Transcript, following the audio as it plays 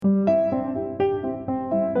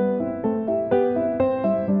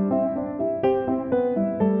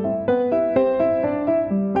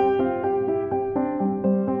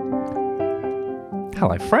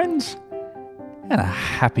Hello, friends, and a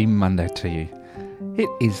happy Monday to you. It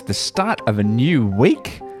is the start of a new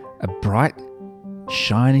week, a bright,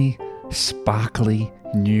 shiny, sparkly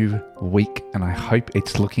new week, and I hope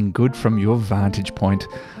it's looking good from your vantage point.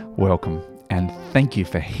 Welcome, and thank you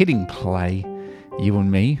for hitting play. You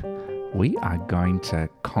and me, we are going to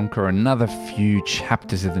conquer another few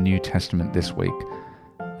chapters of the New Testament this week,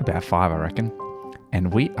 about 5, I reckon,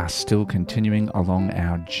 and we are still continuing along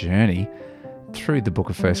our journey through the book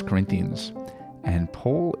of 1 Corinthians. And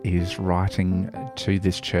Paul is writing to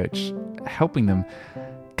this church, helping them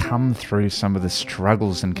come through some of the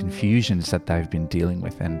struggles and confusions that they've been dealing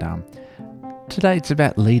with. And today it's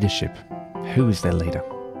about leadership. Who is their leader?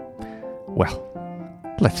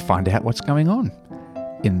 Well, let's find out what's going on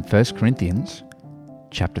in 1 Corinthians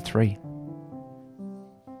chapter 3.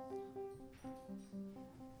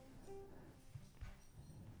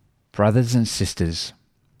 Brothers and sisters,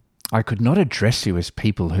 I could not address you as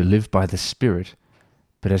people who live by the Spirit,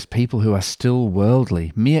 but as people who are still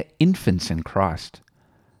worldly, mere infants in Christ.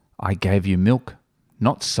 I gave you milk,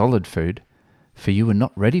 not solid food, for you were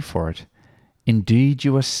not ready for it. Indeed,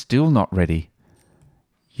 you are still not ready.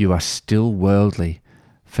 You are still worldly,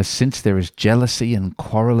 for since there is jealousy and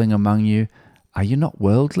quarrelling among you, are you not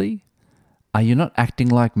worldly? Are you not acting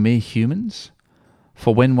like mere humans?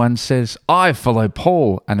 For when one says, I follow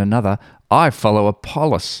Paul, and another, I follow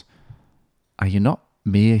Apollos, are you not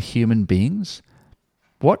mere human beings?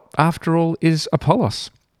 What, after all, is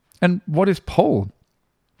Apollos? And what is Paul?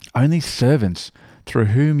 Only servants through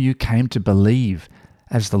whom you came to believe,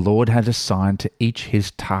 as the Lord had assigned to each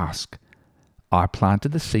his task. I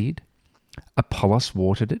planted the seed, Apollos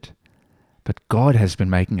watered it, but God has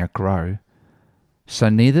been making it grow. So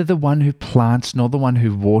neither the one who plants nor the one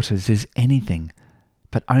who waters is anything,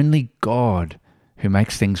 but only God who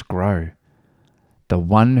makes things grow. The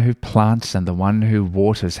one who plants and the one who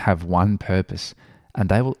waters have one purpose, and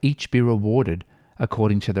they will each be rewarded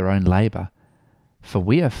according to their own labor. For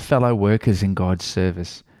we are fellow workers in God's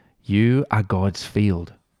service. You are God's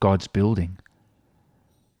field, God's building.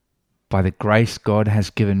 By the grace God has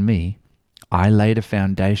given me, I laid a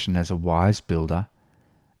foundation as a wise builder,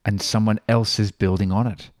 and someone else is building on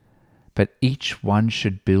it. But each one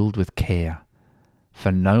should build with care,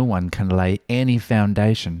 for no one can lay any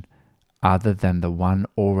foundation other than the one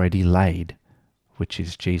already laid, which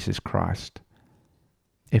is Jesus Christ.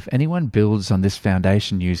 If anyone builds on this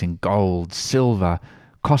foundation using gold, silver,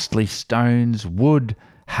 costly stones, wood,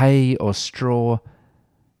 hay, or straw,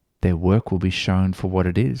 their work will be shown for what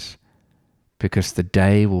it is, because the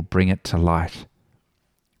day will bring it to light.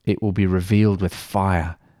 It will be revealed with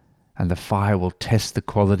fire, and the fire will test the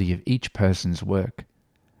quality of each person's work.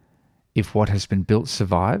 If what has been built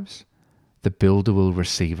survives, the builder will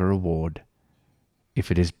receive a reward. If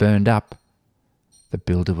it is burned up, the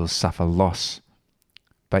builder will suffer loss,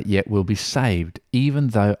 but yet will be saved, even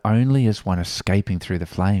though only as one escaping through the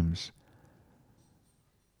flames.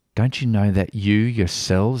 Don't you know that you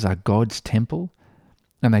yourselves are God's temple,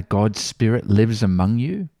 and that God's Spirit lives among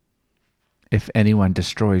you? If anyone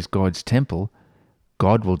destroys God's temple,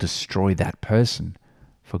 God will destroy that person,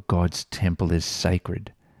 for God's temple is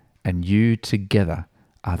sacred, and you together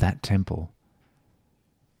are that temple.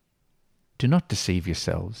 Do not deceive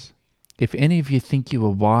yourselves. If any of you think you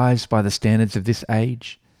are wise by the standards of this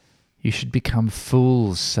age, you should become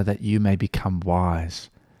fools so that you may become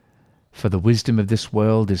wise. For the wisdom of this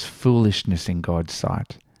world is foolishness in God's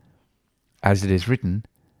sight. As it is written,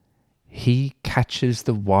 He catches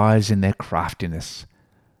the wise in their craftiness.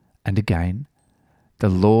 And again, the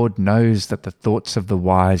Lord knows that the thoughts of the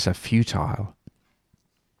wise are futile.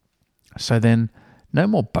 So then, no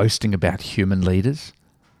more boasting about human leaders.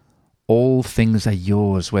 All things are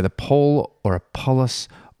yours, whether Paul or Apollos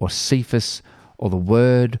or Cephas or the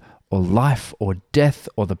Word or life or death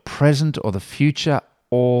or the present or the future,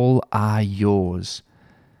 all are yours.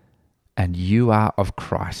 And you are of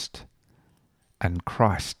Christ, and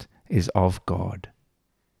Christ is of God.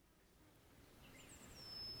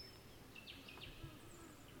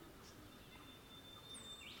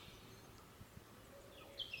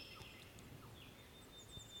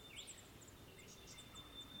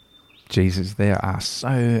 Jesus, there are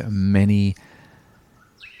so many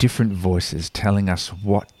different voices telling us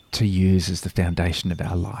what to use as the foundation of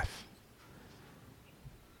our life.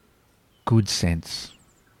 Good sense,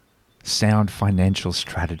 sound financial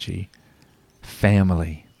strategy,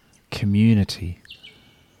 family, community.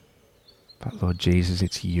 But Lord Jesus,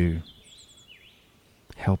 it's you.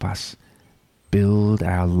 Help us build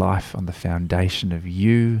our life on the foundation of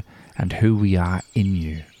you and who we are in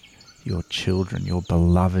you, your children, your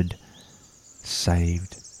beloved,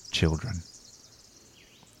 saved children.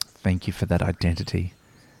 Thank you for that identity.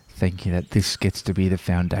 Thank you that this gets to be the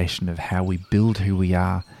foundation of how we build who we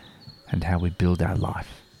are and how we build our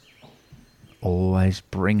life. Always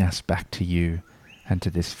bring us back to you and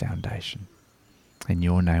to this foundation. In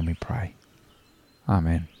your name we pray.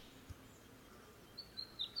 Amen.